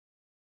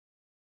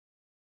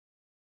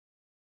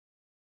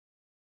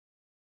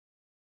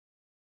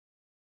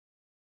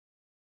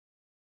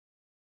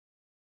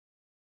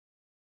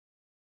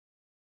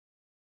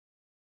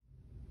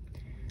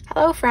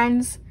Hello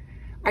friends!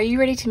 Are you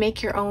ready to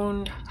make your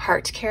own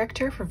heart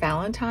character for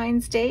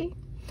Valentine's Day?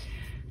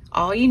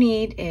 All you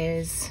need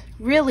is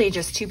really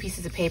just 2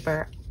 pieces of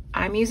paper.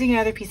 I'm using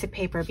another piece of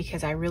paper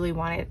because I really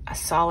wanted a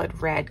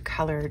solid red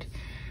colored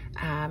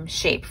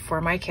shape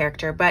for my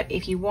character, but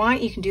if you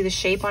want, you can do the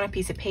shape on a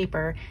piece of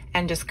paper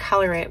and just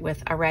color it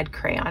with a red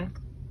crayon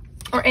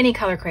or any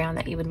color crayon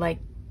that you would like,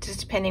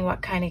 just depending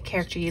what kind of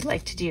character you'd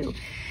like to do.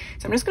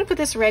 So I'm just going to put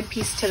this red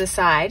piece to the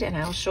side and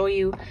I'll show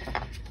you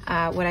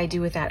what I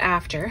do with that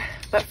after.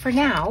 But for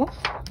now,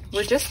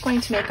 we're just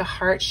going to make a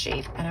heart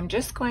shape, and I'm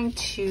just going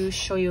to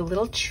show you a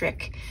little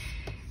trick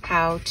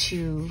how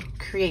to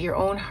create your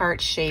own heart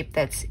shape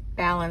that's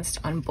balanced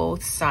on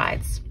both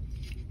sides.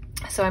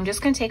 So I'm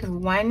just going to take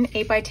one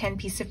 8x10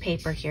 piece of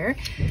paper here,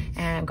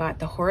 and I've got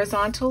the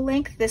horizontal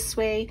length this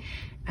way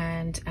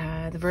and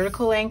the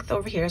vertical length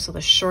over here, so the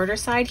shorter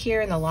side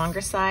here and the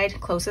longer side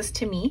closest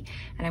to me,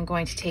 and I'm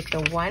going to take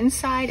the one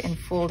side and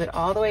fold it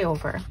all the way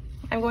over.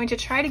 I'm going to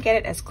try to get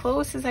it as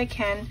close as I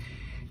can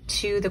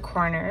to the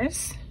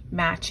corners,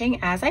 matching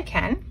as I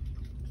can.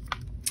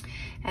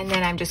 And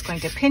then I'm just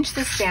going to pinch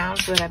this down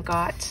so that I've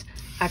got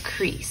a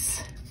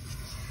crease.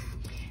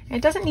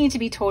 It doesn't need to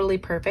be totally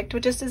perfect,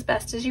 but just as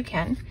best as you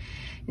can.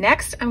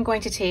 Next, I'm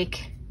going to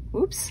take,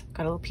 oops,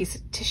 got a little piece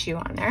of tissue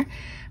on there,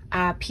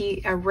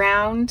 a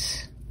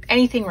round,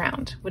 anything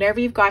round, whatever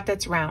you've got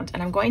that's round,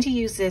 and I'm going to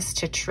use this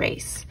to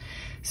trace.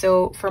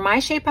 So for my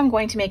shape, I'm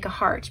going to make a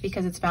heart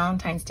because it's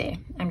Valentine's Day.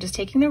 I'm just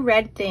taking the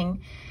red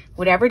thing,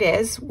 whatever it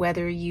is,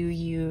 whether you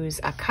use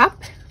a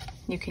cup,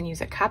 you can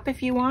use a cup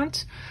if you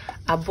want,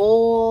 a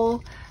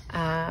bowl,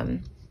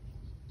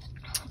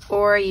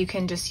 or you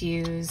can just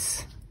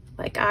use,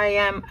 like I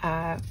am,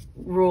 a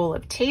roll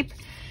of tape,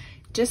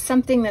 just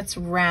something that's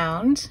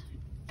round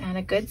and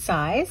a good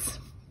size,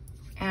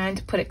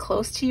 and put it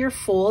close to your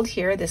fold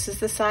here. This is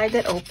the side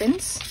that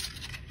opens,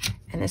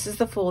 and this is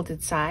the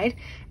folded side.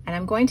 And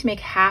I'm going to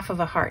make half of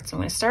a heart. So I'm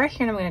going to start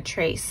here and I'm going to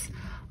trace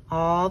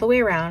all the way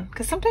around,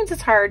 because sometimes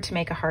it's hard to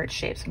make a heart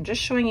shape. So I'm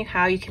just showing you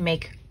how you can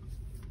make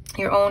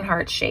your own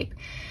heart shape.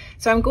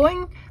 So I'm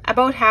going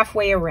about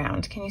halfway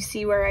around. Can you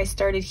see where I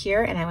started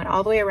here? And I went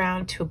all the way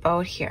around to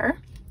about here.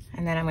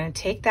 And then I'm going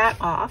to take that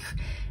off.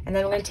 And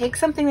then I'm going to take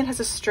something that has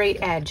a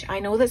straight edge. I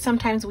know that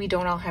sometimes we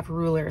don't all have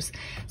rulers.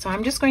 So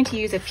I'm just going to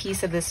use a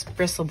piece of this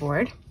Bristol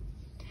board.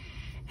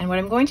 And what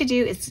I'm going to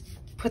do is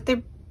put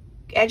the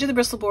edge of the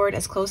Bristol board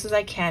as close as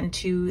I can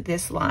to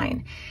this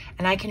line,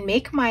 and I can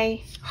make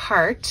my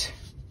heart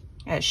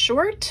as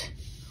short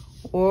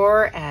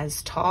or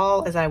as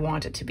tall as I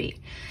want it to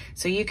be.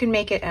 So you can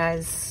make it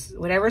as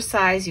whatever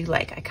size you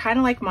like. I kind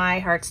of like my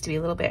hearts to be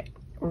a little bit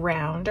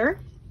rounder,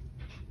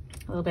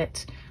 a little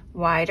bit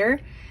wider.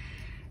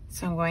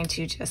 So I'm going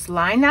to just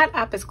line that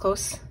up as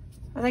close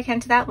as I can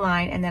to that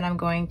line, and then I'm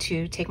going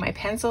to take my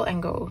pencil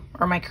and go,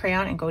 or my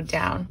crayon, and go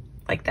down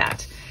like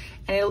that.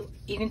 And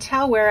you can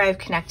tell where I've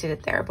connected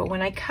it there, but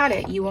when I cut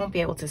it, you won't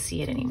be able to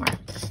see it anymore.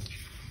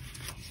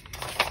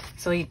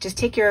 So you just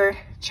take your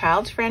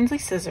child-friendly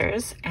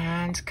scissors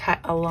and cut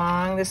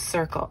along the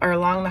circle, or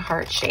along the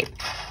heart shape.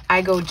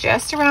 I go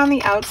just around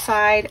the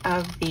outside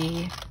of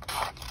the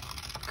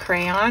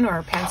crayon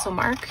or pencil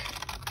mark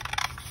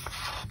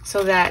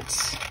so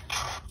that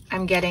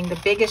I'm getting the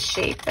biggest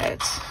shape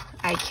that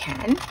I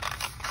can.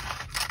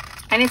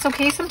 And it's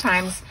okay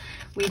sometimes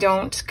we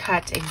don't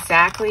cut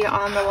exactly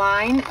on the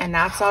line, and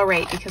that's all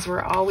right because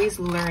we're always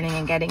learning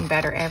and getting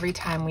better every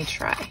time we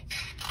try.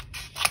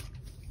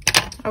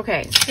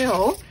 Okay,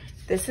 so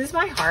this is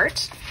my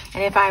heart,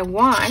 and if I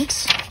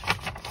want,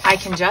 I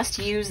can just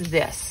use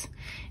this.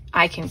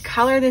 I can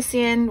color this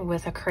in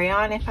with a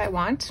crayon if I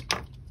want,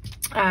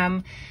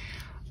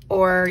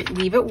 or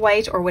leave it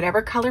white or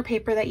whatever color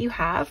paper that you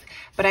have,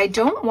 but I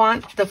don't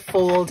want the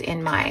fold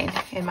in my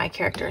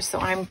character. So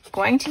I'm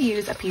going to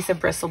use a piece of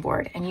Bristol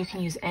board, and you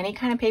can use any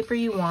kind of paper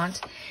you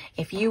want.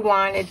 If you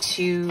wanted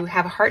to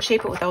have a heart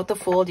shape but without the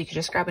fold, you could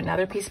just grab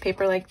another piece of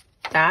paper like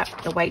that,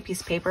 the white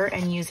piece of paper,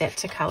 and use it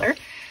to color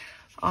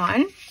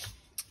on.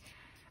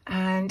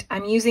 And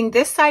I'm using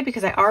this side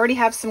because I already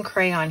have some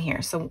crayon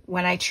here. So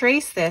when I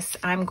trace this,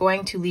 I'm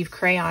going to leave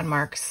crayon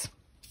marks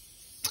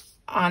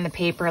on the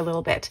paper a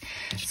little bit.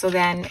 So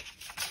then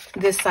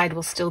this side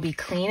will still be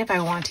clean if I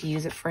want to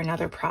use it for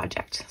another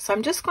project. So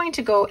I'm just going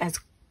to go as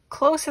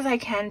close as I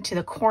can to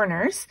the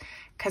corners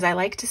because I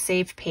like to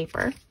save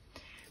paper.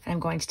 And I'm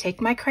going to take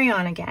my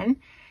crayon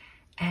again,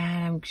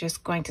 and I'm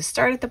just going to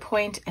start at the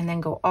point and then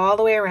go all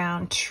the way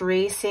around,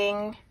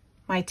 tracing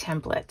my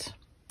template.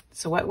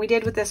 So what we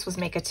did with this was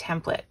make a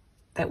template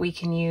that we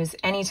can use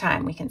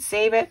anytime. We can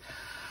save it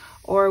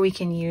or we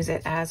can use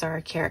it as our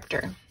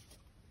character.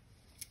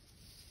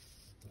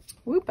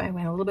 Whoop, I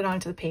went a little bit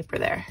onto the paper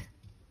there.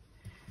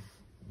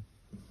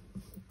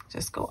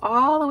 Just go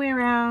all the way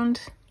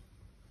around.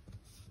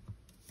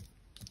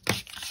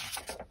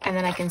 And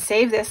then I can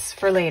save this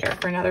for later,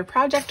 for another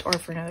project or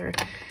for another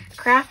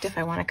craft if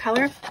I want to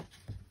color.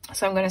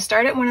 So I'm going to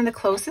start at one of the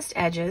closest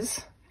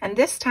edges. And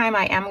this time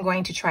I am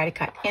going to try to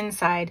cut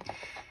inside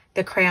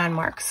the crayon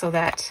mark so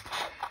that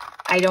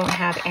I don't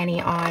have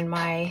any on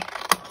my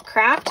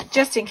craft,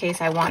 just in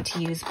case I want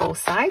to use both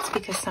sides,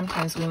 because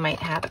sometimes we might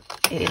have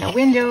it in a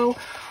window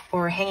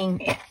or hang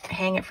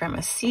it from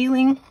a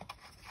ceiling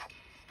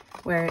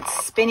where it's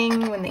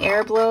spinning when the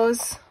air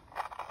blows.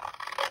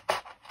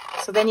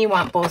 So then you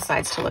want both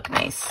sides to look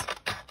nice.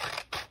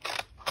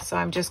 So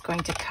I'm just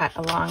going to cut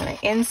along the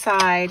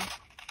inside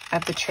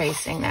of the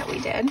tracing that we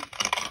did.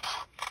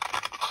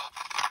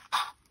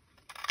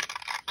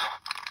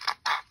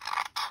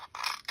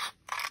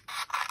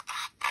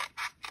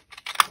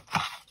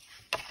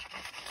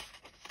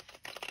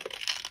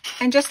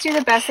 And just do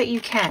the best that you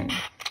can.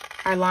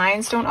 Our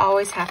lines don't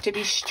always have to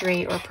be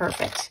straight or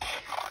perfect,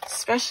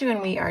 especially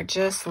when we are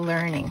just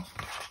learning.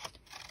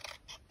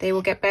 They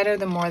will get better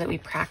the more that we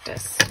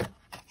practice.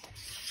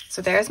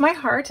 So there's my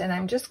heart, and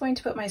I'm just going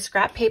to put my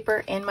scrap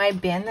paper in my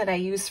bin that I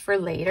use for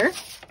later.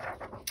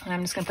 And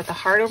I'm just going to put the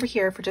heart over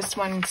here for just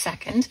 1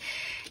 second.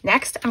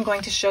 Next, I'm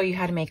going to show you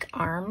how to make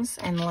arms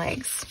and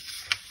legs.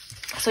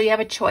 So you have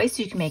a choice.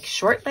 You can make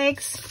short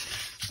legs,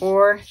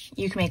 or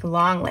you can make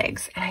long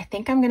legs. And I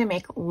think I'm going to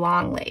make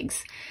long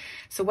legs.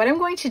 So what I'm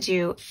going to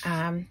do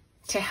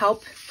to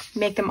help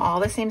make them all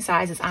the same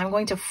size is I'm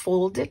going to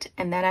fold it,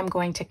 and then I'm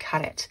going to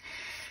cut it.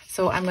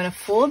 So I'm going to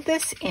fold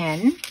this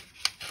in,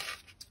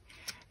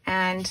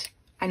 and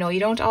I know you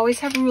don't always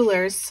have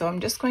rulers, so I'm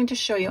just going to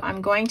show you.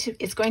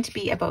 It's going to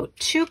be about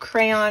 2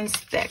 crayons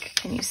thick.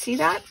 Can you see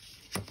that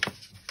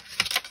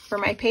for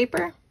my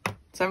paper?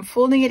 So I'm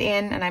folding it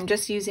in, and I'm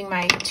just using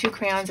my 2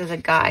 crayons as a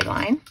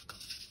guideline.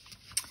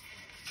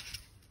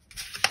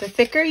 The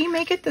thicker you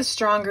make it, the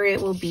stronger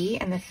it will be,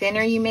 and the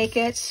thinner you make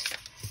it,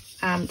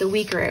 the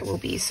weaker it will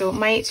be. So it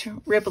might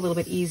rip a little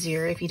bit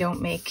easier if you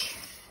don't make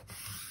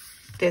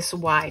this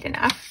wide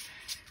enough,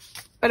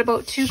 but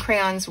about 2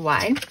 crayons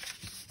wide.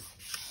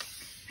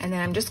 And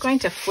then I'm just going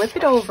to flip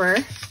it over,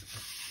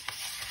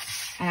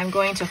 and I'm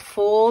going to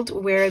fold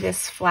where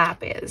this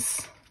flap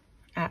is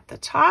at the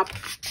top,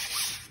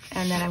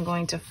 and then I'm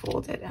going to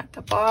fold it at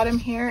the bottom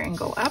here and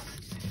go up.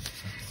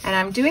 And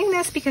I'm doing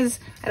this because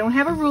I don't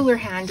have a ruler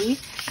handy,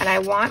 and I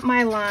want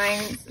my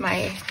lines,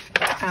 my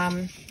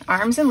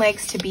arms and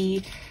legs to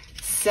be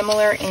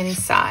similar in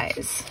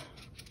size.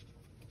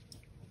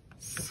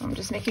 So I'm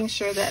just making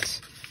sure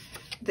that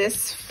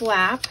this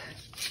flap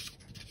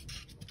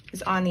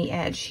is on the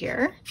edge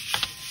here.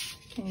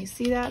 Can you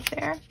see that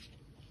there?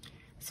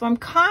 So I'm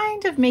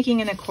kind of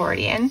making an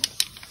accordion.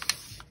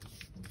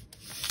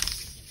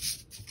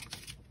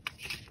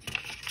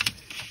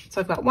 So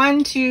I've got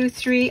 1, 2,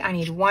 3, I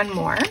need 1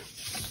 more.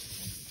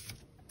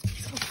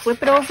 So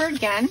flip it over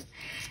again,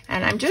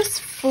 and I'm just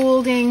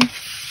folding, I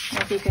don't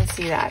know if you can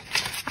see that.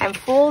 I'm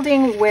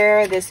folding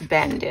where this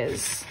bend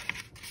is.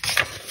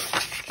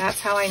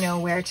 That's how I know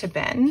where to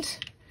bend.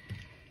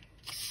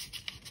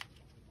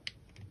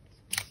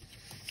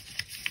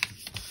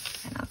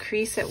 And I'll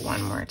crease it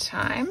 1 more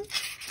time.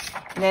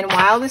 And then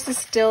while this is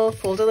still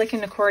folded like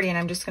an accordion,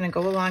 I'm just gonna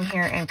go along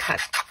here and cut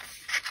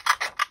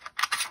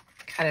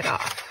it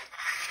off.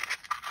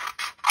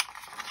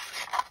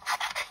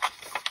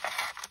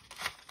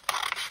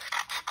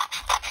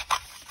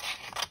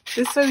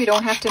 Just so you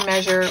don't have to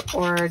measure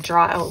or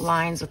draw out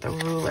lines with a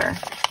ruler.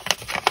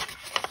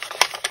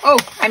 Oh,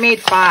 I made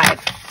 5.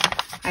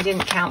 I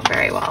didn't count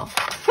very well.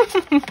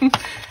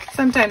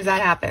 Sometimes that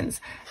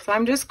happens. So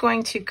I'm just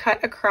going to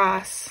cut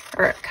across,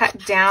 or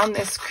cut down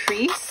this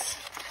crease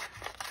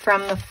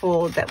from the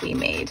fold that we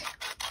made.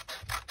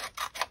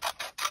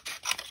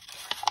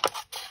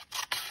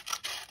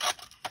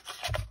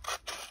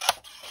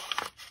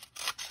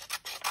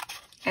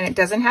 And it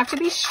doesn't have to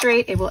be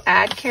straight. It will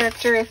add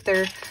character if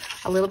they're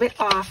a little bit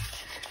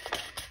off,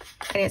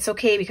 and it's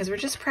okay because we're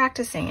just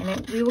practicing,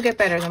 and we will get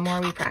better the more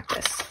we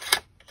practice.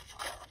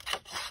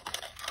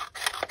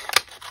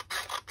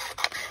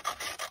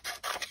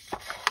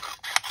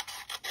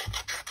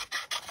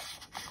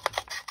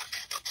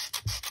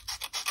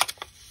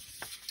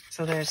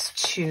 So there's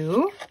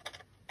 2.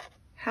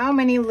 How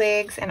many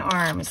legs and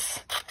arms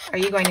are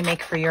you going to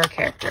make for your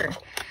character?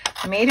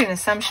 I made an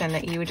assumption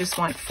that you would just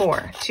want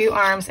 4, 2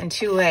 arms and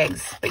 2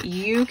 legs, but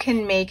you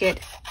can make it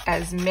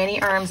as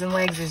many arms and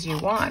legs as you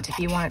want. If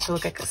you want it to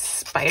look like a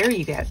spider,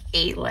 you could have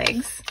 8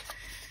 legs,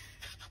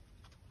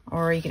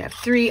 or you can have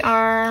 3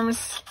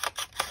 arms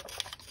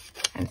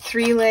and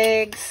 3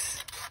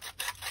 legs,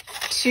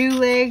 2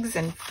 legs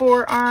and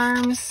 4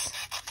 arms,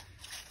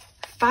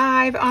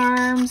 5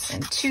 arms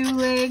and 2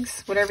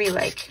 legs, whatever you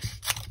like.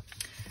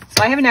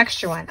 So I have an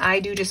extra one. I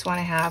do just want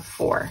to have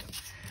 4.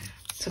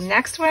 So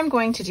next what I'm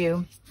going to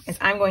do is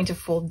I'm going to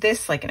fold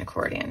this like an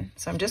accordion.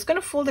 So I'm just going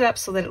to fold it up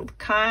so that it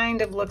kind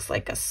of looks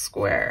like a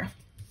square.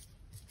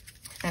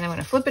 And I'm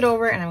going to flip it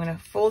over, and I'm going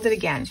to fold it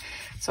again.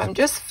 So I'm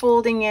just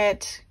folding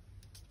it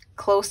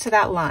close to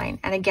that line.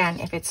 And again,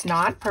 if it's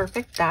not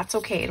perfect, that's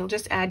okay. It'll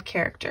just add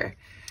character.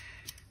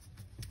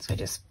 So I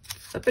just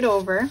flip it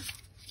over.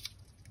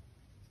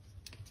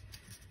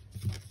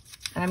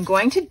 And I'm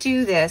going to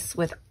do this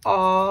with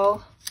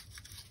all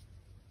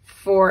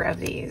 4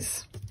 of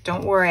these.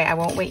 Don't worry, I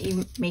won't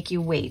make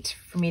you wait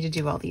for me to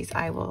do all these.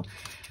 I will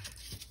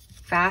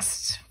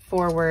fast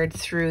forward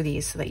through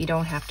these so that you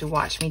don't have to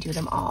watch me do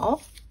them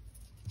all.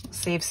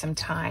 Save some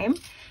time.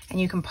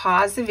 And you can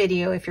pause the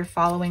video if you're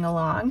following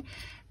along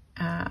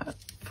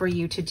for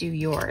you to do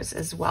yours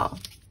as well.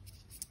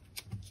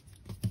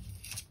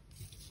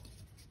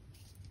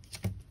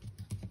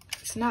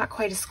 It's not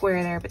quite a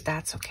square there, but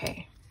that's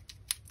okay.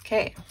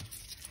 Okay,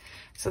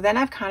 so then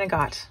I've kind of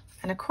got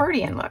an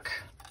accordion look.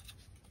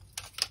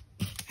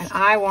 And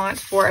I want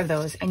 4 of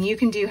those. And you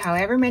can do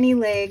however many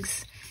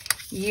legs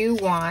you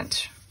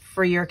want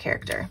for your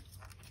character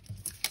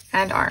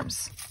and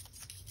arms.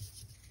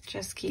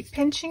 Just keep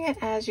pinching it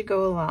as you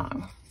go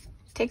along.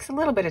 It takes a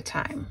little bit of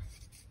time.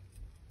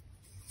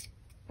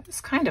 It's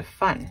kind of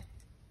fun.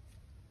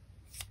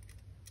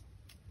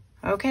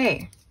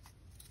 Okay.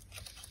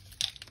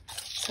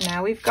 So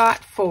now we've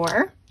got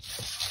 4.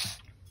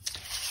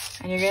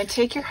 And you're going to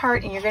take your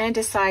heart and you're going to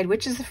decide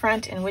which is the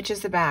front and which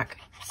is the back.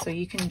 So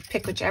you can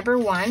pick whichever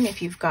one.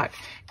 If you've got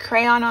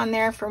crayon on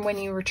there from when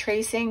you were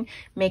tracing,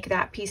 make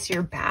that piece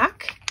your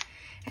back.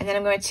 And then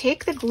I'm going to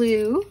take the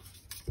glue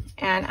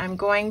and I'm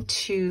going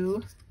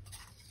to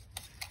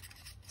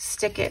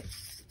stick it.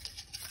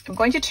 I'm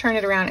going to turn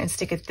it around and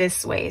stick it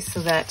this way so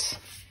that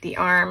the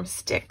arm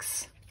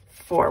sticks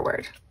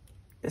forward.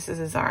 This is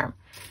his arm.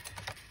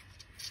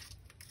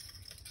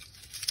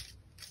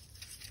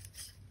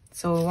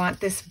 So we want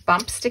this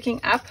bump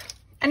sticking up.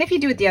 And if you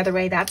do it the other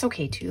way, that's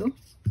okay too.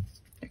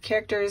 Your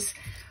character's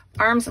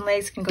arms and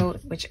legs can go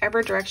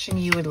whichever direction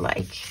you would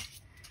like.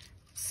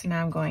 So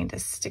now I'm going to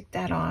stick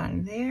that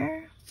on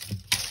there.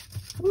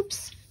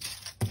 Oops.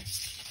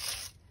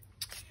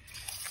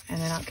 And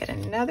then I'll get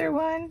another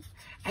one.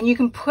 And you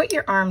can put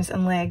your arms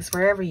and legs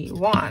wherever you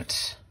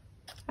want.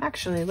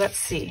 Actually, let's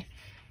see.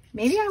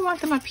 Maybe I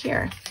want them up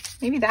here.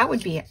 Maybe that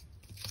would be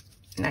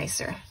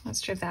nicer.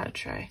 Let's give that a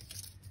try.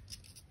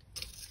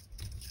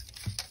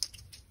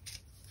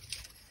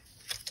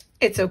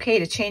 It's okay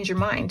to change your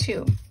mind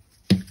too.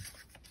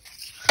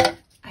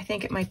 I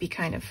think it might be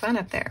kind of fun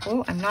up there.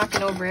 Oh, I'm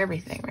knocking over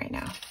everything right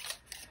now.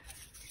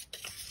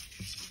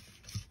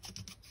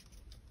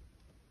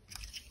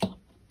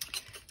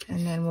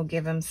 And then we'll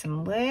give him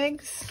some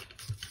legs.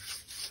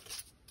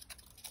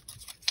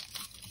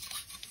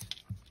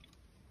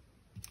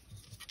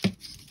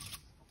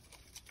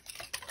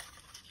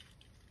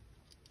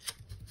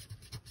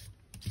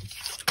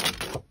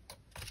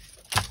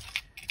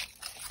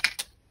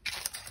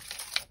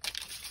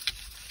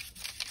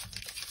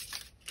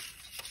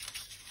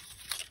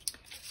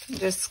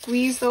 Just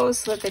squeeze those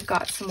so that they've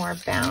got some more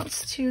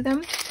bounce to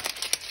them.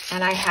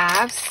 And I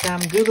have some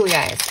googly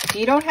eyes. If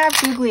you don't have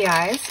googly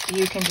eyes,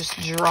 you can just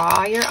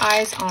draw your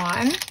eyes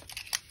on.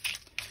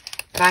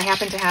 But I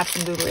happen to have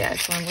some googly eyes,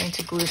 so I'm going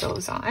to glue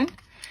those on. And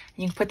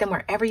you can put them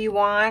wherever you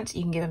want.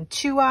 You can give them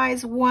 2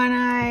 eyes, 1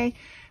 eye,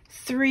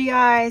 3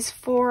 eyes,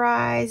 4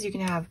 eyes. You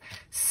can have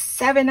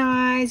 7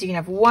 eyes. You can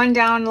have 1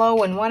 down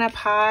low and 1 up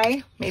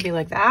high, maybe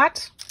like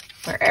that,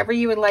 wherever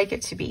you would like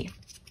it to be.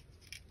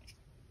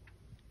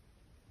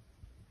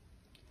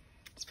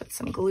 Put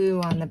some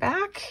glue on the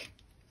back.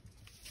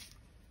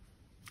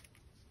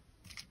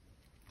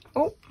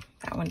 Oh,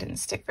 that one didn't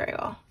stick very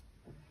well.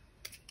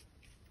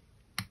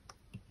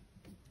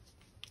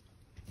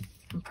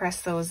 And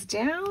press those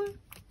down.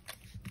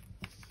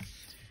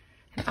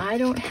 And I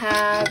don't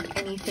have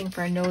anything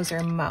for a nose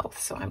or mouth,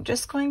 so I'm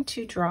just going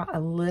to draw a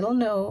little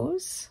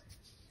nose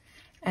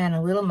and a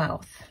little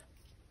mouth.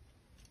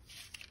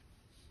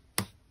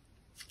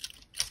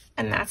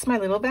 And that's my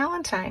little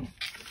Valentine.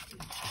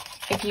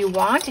 If you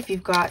want, if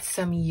you've got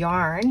some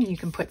yarn, you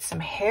can put some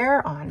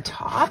hair on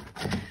top.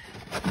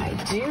 I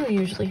do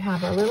usually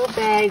have a little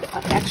bag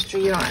of extra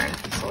yarn,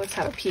 so let's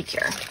have a peek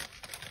here.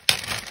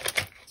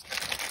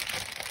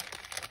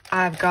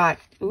 I've got,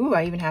 ooh,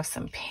 I even have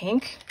some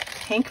pink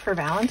for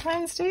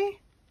Valentine's Day.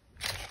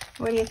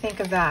 What do you think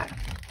of that?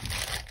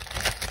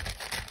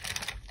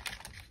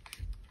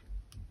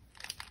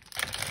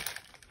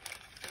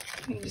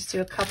 You can just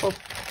do a couple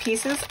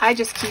pieces. I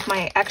just keep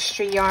my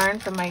extra yarn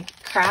from my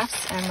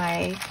crafts and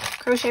my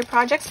crochet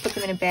projects, put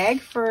them in a bag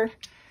for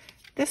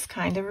this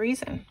kind of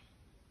reason.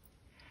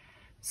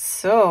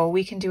 So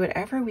we can do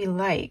whatever we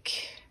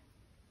like.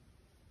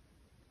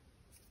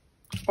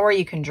 Or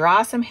you can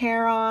draw some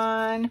hair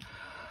on,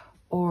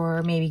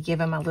 or maybe give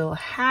them a little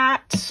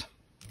hat.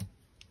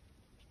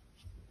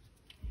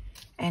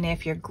 And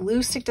if your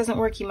glue stick doesn't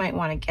work, you might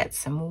want to get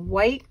some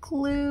white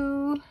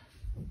glue.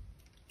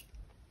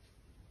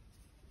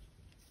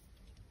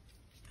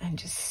 And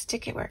just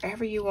stick it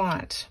wherever you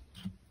want.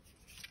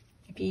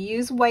 If you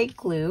use white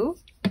glue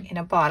in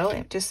a bottle,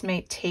 it just may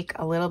take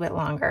a little bit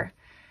longer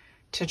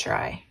to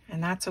dry,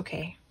 and that's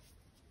okay.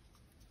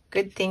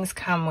 Good things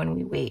come when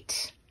we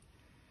wait.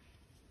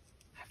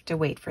 I have to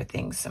wait for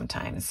things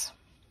sometimes.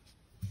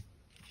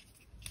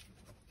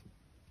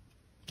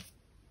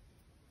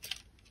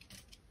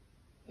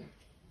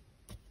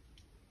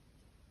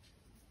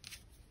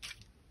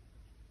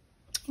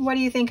 What do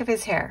you think of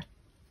his hair?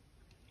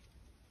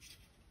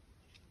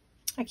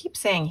 I keep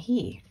saying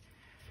he.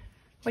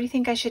 What do you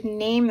think I should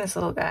name this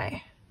little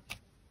guy?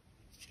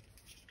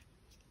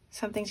 Is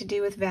something to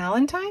do with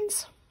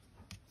Valentine's.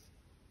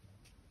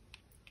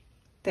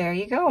 There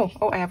you go.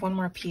 Oh, I have one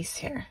more piece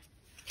here.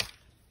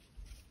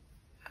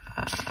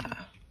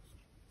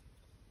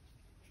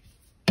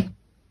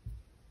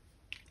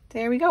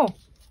 There we go.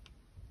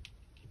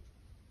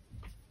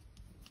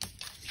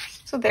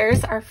 So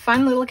there's our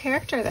fun little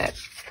character that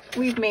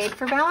we've made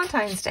for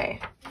Valentine's Day.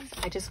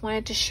 I just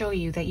wanted to show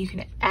you that you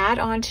can add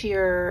on to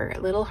your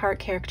little heart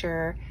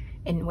character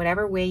in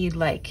whatever way you'd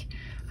like.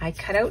 I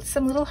cut out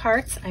some little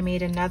hearts. I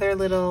made another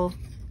little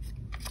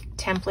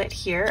template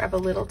here of a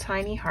little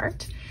tiny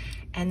heart.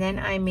 And then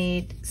I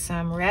made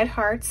some red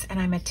hearts and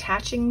I'm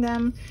attaching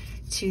them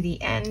to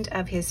the end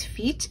of his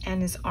feet and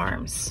his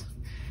arms.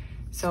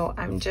 So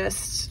I'm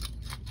just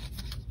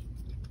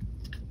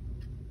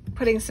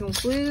putting some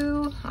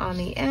glue on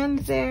the end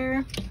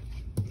there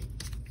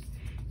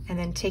and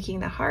then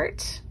taking the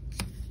heart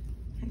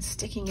and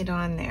sticking it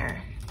on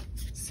there.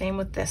 Same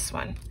with this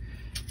one.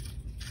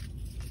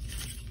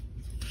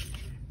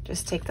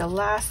 Just take the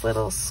last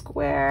little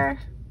square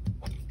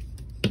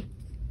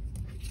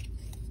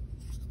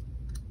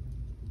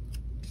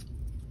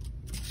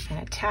and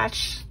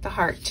attach the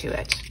heart to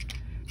it.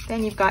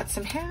 Then you've got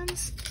some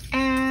hands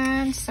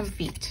and some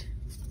feet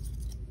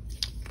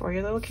for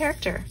your little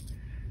character.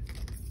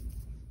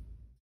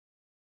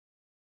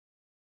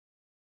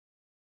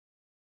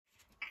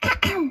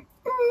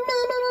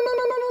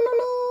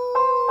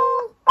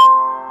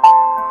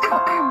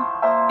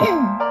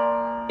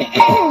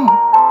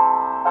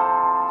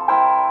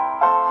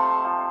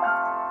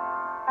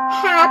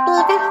 Happy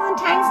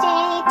Valentine's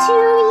Day to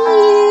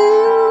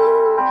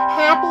you.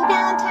 Happy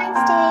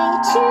Valentine's Day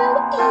to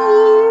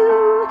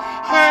you.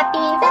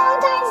 Happy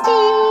Valentine's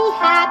Day.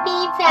 Happy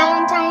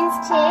Valentine's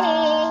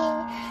Day.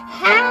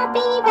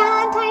 Happy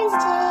Valentine's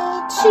Day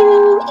to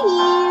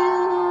you.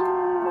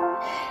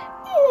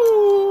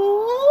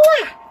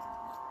 Mwah!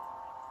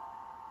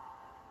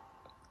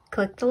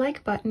 Click the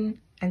like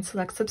button and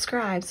select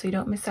subscribe so you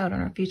don't miss out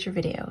on our future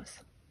videos.